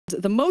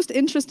The most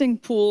interesting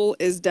pool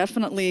is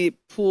definitely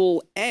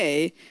Pool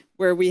A,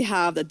 where we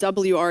have the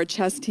WR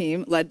chess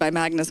team led by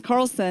Magnus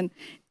Carlsen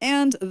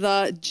and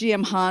the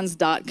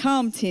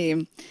GMHans.com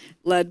team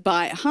led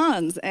by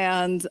Hans.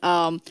 And,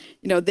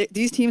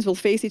 these teams will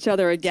face each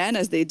other again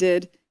as they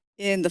did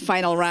in the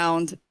final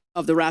round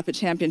of the Rapid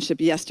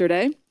Championship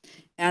yesterday.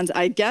 And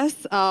I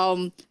guess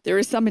there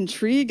is some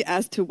intrigue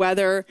as to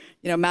whether,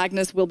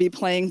 Magnus will be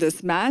playing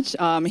this match.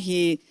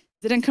 He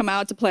didn't come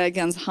out to play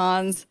against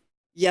Hans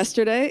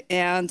yesterday,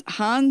 and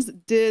Hans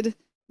did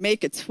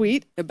make a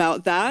tweet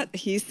about that.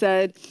 He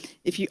said,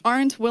 if you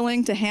aren't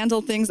willing to handle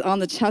things on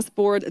the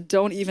chessboard,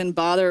 don't even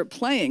bother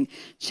playing.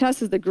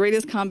 Chess is the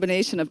greatest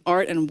combination of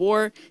art and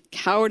war.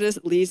 Cowardice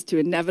leads to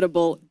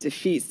inevitable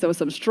defeat. So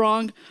some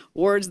strong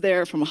words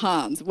there from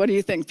Hans. What do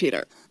you think,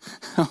 Peter?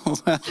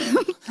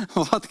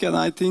 Well, what can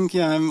I think?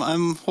 Yeah,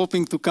 I'm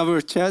hoping to cover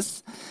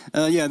chess.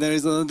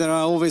 There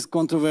are always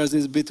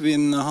controversies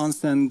between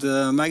Hans and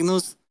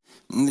Magnus.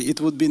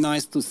 It would be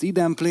nice to see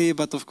them play,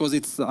 but of course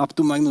it's up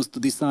to Magnus to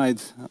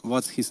decide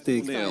what's his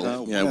take.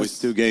 Yeah,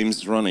 with 2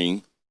 games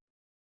running.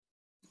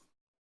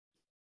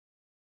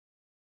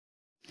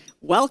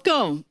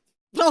 Welcome.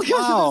 Welcome to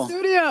the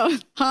studio,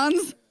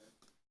 Hans.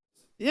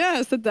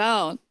 Yeah, sit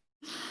down.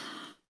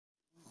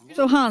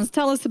 So Hans,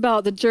 tell us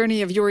about the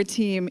journey of your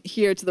team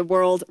here to the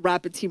World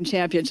Rapid Team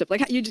Championship.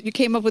 Like you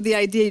came up with the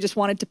idea, you just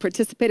wanted to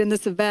participate in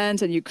this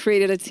event and you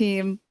created a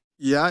team.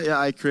 Yeah,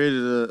 I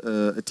created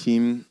a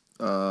team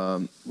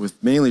with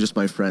mainly just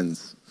my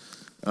friends.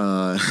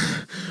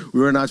 We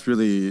were not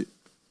really,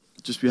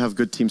 we have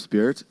good team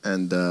spirit,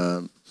 and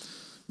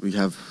we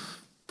have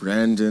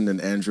Brandon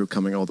and Andrew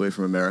coming all the way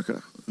from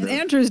America. And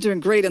Andrew's doing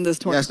great in this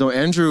tournament. Yes, no,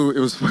 Andrew, it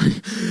was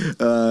funny.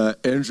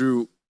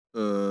 Andrew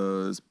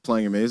is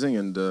playing amazing,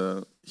 and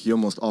he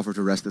almost offered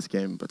to rest this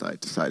game, but I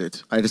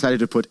decided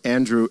to put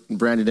Andrew and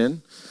Brandon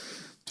in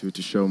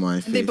to show my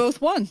faith. And they both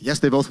won. Yes,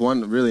 they both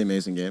won really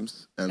amazing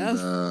games. And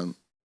yes.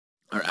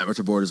 Our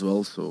amateur board as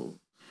well. So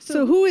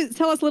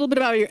tell us a little bit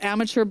about your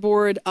amateur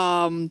board.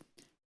 Mero,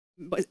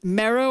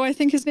 I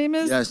think his name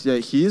is. Yes, yeah,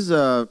 he's.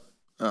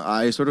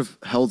 I sort of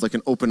held like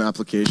an open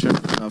application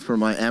for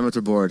my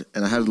amateur board,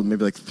 and I had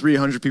maybe like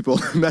 300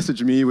 people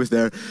message me with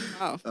their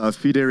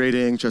FIDE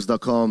rating,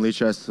 chess.com, lead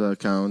chess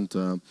account,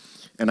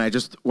 and I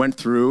just went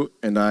through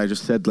and I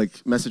just said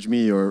like, message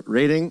me your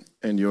rating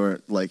and your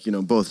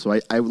both. So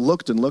I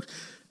looked and looked,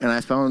 and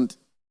I found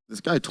this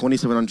guy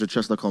 2700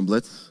 chess.com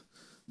blitz.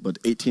 But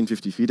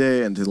 1850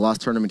 FIDE, and his last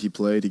tournament he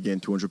played, he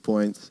gained 200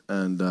 points,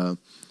 and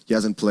he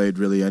hasn't played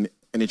really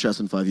any chess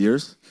in 5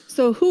 years.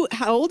 So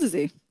how old is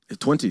he?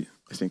 20,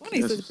 I think. 20,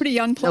 yes. So it's a pretty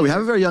young player. Yeah, we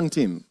have a very young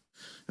team.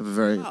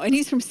 Wow, and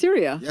he's from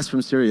Syria. Yes,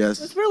 from Syria, yes.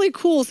 That's really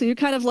cool. So you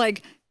kind of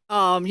like,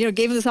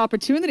 gave him this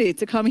opportunity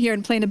to come here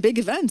and play in a big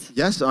event.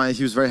 Yes,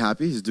 he was very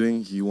happy.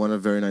 He won a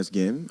very nice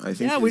game. I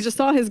think. Yeah, we just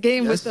saw his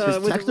game his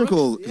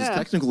technical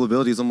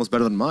ability is almost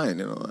better than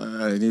mine.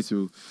 I need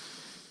to.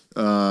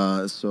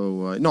 I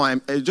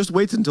just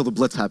wait until the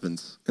blitz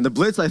happens, and the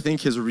blitz I think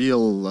his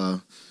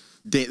real,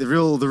 the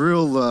real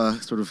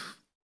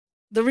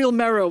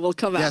Mero will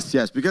come out.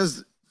 Yes,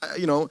 because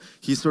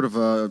he's sort of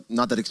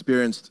not that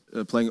experienced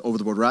playing over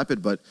the board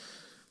rapid, but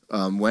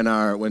when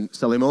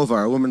Salimova,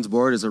 our women's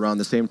board, is around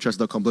the same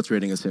chess.com blitz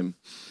rating as him,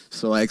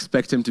 so I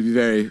expect him to be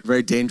very,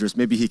 very dangerous.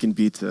 Maybe he can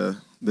beat the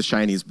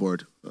Chinese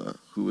board,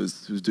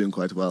 who's doing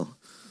quite well.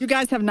 You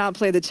guys have not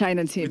played the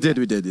China team.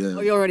 We did, yeah.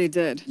 Oh, you already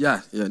did?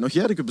 Yeah. No, he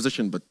had a good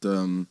position, but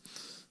I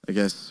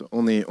guess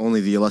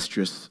only the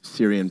illustrious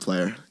Syrian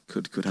player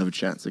could have a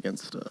chance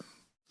against.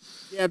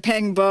 Yeah,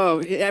 Peng Bo.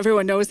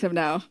 Everyone knows him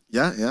now.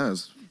 Yeah.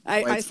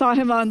 I saw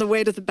him on the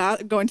way to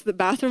going to the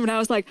bathroom, and I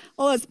was like,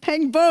 oh, that's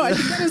Peng Bo. I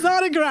should get his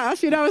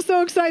autograph. I was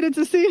so excited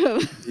to see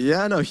him.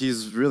 Yeah, no,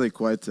 he's really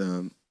quite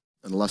an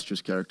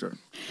illustrious character.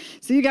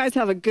 So you guys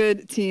have a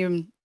good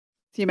team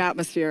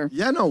atmosphere.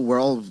 Yeah, no, we're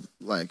all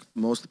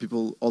most of the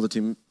people, all the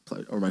team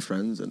are my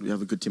friends, and we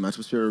have a good team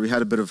atmosphere. We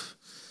had a bit of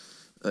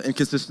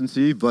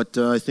inconsistency, but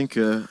I think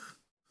a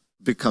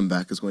big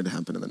comeback is going to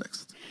happen in the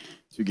next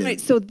 2 games.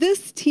 Right, so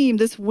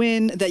this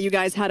win that you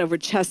guys had over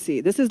Chessy,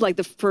 this is like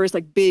the first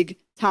big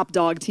top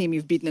dog team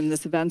you've beaten in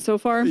this event so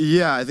far?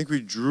 Yeah, I think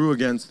we drew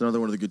against another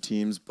one of the good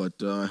teams, but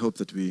I hope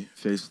that we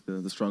face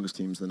the strongest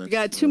teams the next. You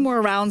got 2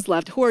 more rounds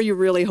left. Who are you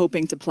really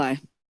hoping to play?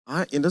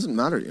 It doesn't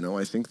matter,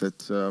 I think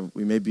that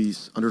we may be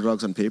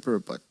underdogs on paper,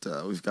 but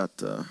we've got,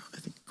 I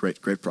think,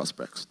 great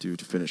prospects to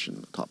finish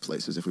in the top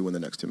places if we win the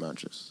next 2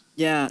 matches.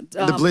 Yeah.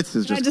 The blitz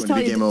is just going to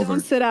be game over.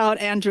 Don't sit out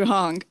Andrew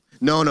Hong.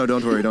 No,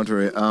 don't worry.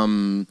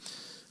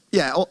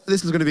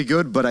 This is going to be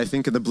good, but I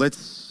think in the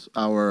blitz,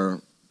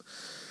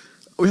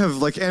 we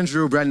have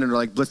Andrew, Brandon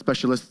are blitz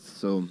specialists,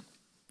 so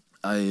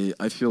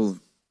I feel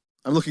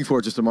I'm looking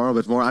forward to tomorrow a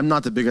bit more. I'm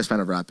not the biggest fan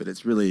of rapid.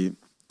 It's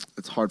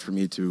hard for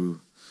me to.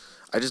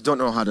 I just don't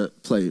know how to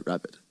play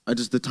rapid.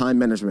 The time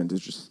management is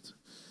just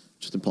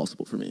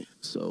impossible for me.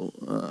 So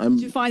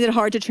Did you find it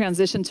hard to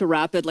transition to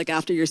rapid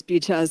after your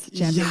speed chess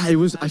championship? Yeah, it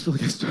was. I feel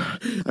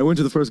I went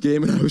to the first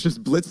game and I was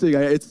just blitzing.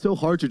 It's so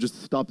hard to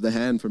just stop the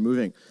hand from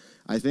moving.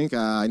 I think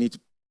I need to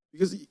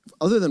because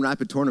other than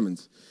rapid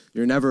tournaments,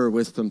 you're never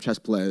with some chess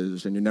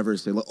players and you never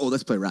say, oh,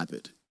 let's play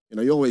rapid. You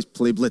know, you always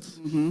play blitz.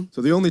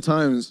 So the only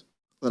times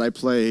that I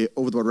play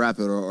over-the-board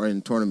rapid are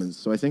in tournaments.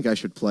 So I think I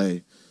should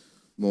play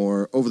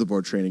more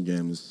over-the-board training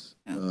games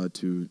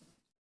to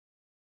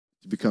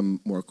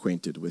become more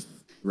acquainted with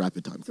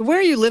rapid time. So where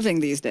are you living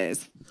these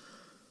days?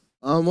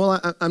 Well,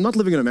 I'm not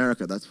living in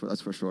America. That's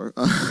for sure.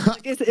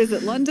 Is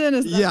it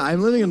London? Yeah,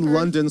 I'm living in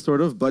London,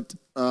 sort of, but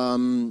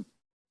I'm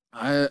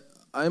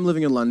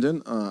living in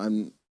London.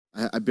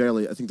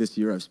 I think this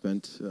year I've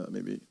spent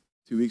maybe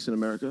 2 weeks in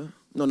America.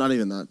 No, not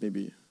even that.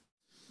 Maybe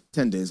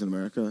 10 days in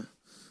America.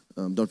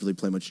 Don't really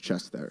play much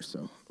chess there,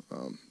 so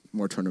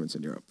more tournaments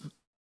in Europe.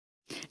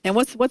 And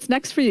what's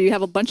next for you? You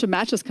have a bunch of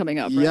matches coming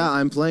up, right? Yeah,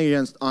 I'm playing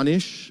against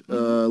Anish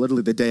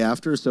literally the day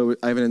after, so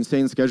I have an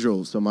insane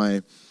schedule. So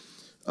my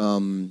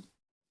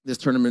this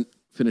tournament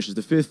finishes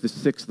the 5th, the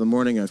 6th in the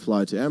morning I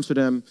fly to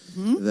Amsterdam,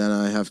 then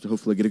I have to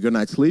hopefully get a good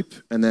night's sleep,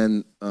 and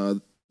then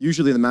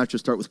usually the matches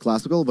start with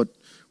classical, but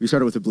we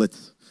started with a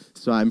blitz.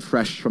 So I'm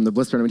fresh from the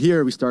blitz tournament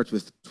here. We start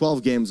with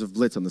 12 games of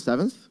blitz on the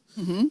 7th.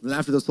 Then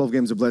after those 12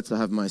 games of blitz, I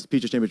have my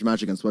speech exchange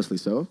match against Wesley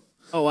So.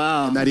 Oh,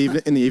 wow. And that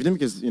in the evening,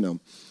 because, you know.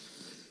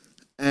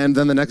 And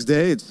then the next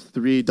day, it's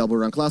 3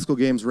 double-round classical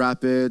games,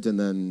 rapid, and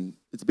then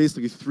it's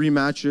basically 3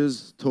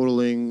 matches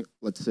totaling,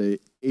 let's say,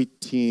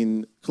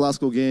 18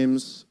 classical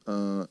games.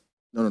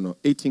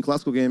 18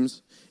 classical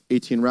games,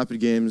 18 rapid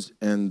games,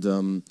 and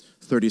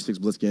 36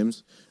 blitz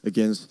games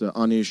against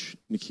Anish,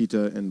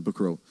 Nikita, and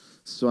Bukro.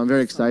 So I'm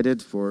very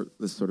excited for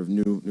this sort of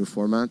new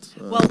format.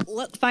 Well,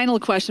 final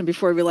question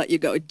before we let you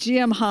go.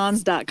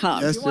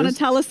 gmhans.com. Yes, you want to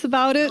tell us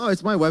about it? Oh,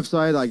 it's my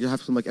website. I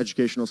have some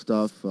educational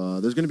stuff.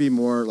 There's going to be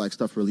more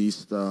stuff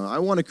released. I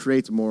want to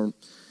create a more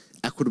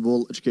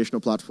equitable educational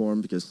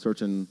platform because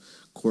certain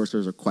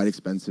courses are quite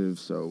expensive.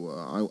 So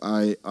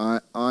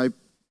I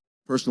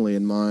personally,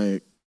 in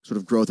my sort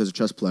of growth as a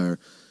chess player,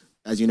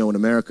 as you know, in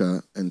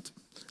America, and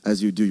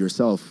as you do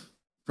yourself,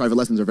 private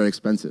lessons are very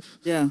expensive.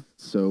 Yeah.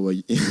 So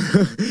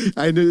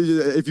I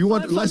knew if you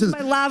want lessons,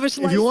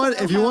 if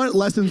you want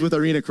lessons with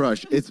Arena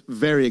Crush, it's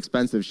very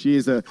expensive. She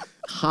is a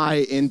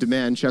high in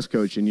demand chess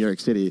coach in New York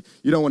City.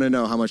 You don't want to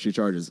know how much she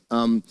charges.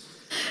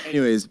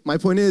 Anyways, my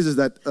point is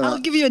that I'll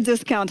give you a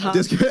discount,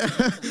 Hans.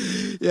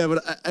 Yeah,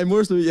 but I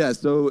more so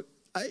So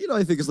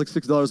I think it's like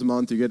 $6 a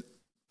month.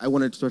 I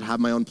wanted to sort of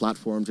have my own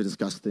platform to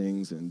discuss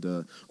things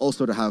and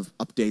also to have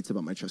updates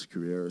about my chess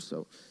career.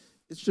 So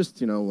it's just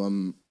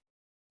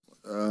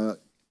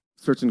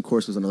certain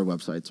courses on other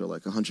websites are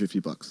like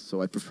 $150.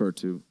 So I prefer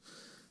to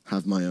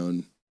have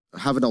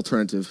an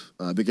alternative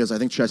because I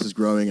think chess is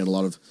growing in a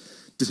lot of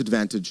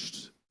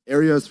disadvantaged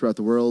areas throughout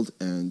the world.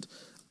 And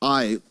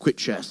I quit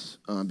chess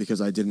because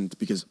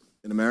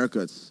in America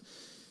it's,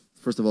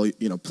 first of all,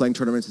 playing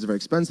tournaments is very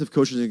expensive,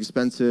 coaching is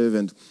expensive,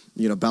 and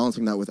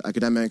balancing that with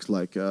academics.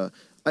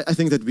 I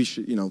think that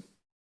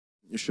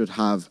you should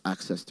have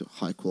access to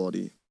high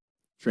quality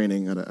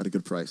training at a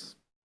good price.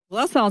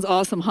 Well, that sounds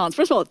awesome, Hans.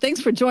 First of all,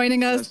 thanks for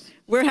joining us. Yes.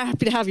 We're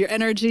happy to have your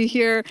energy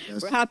here.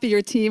 Yes. We're happy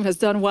your team has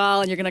done well,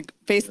 and you're going to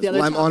face the other.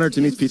 Well, I'm honored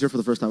to meet Peter for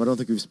the first time. I don't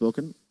think we've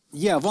spoken.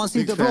 Yeah, once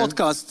in the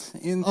broadcast.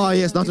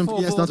 Not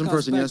in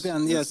person. Yes.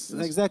 Yes,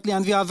 exactly.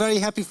 And we are very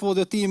happy for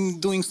the team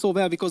doing so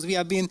well because we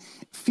have been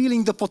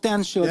feeling the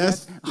potential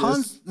that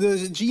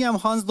the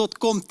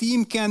gmhans.com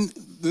team can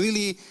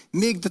really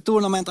make the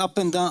tournament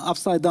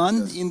upside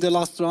down in the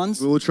last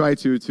rounds. We will try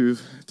to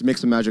make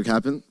some magic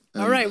happen.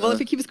 All right. Well, if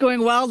it keeps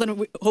going well,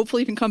 then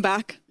hopefully you can come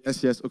back.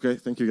 Yes. Okay.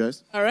 Thank you,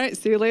 guys. All right.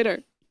 See you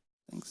later.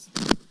 Thanks.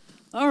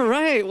 All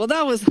right. Well,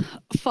 that was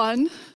fun.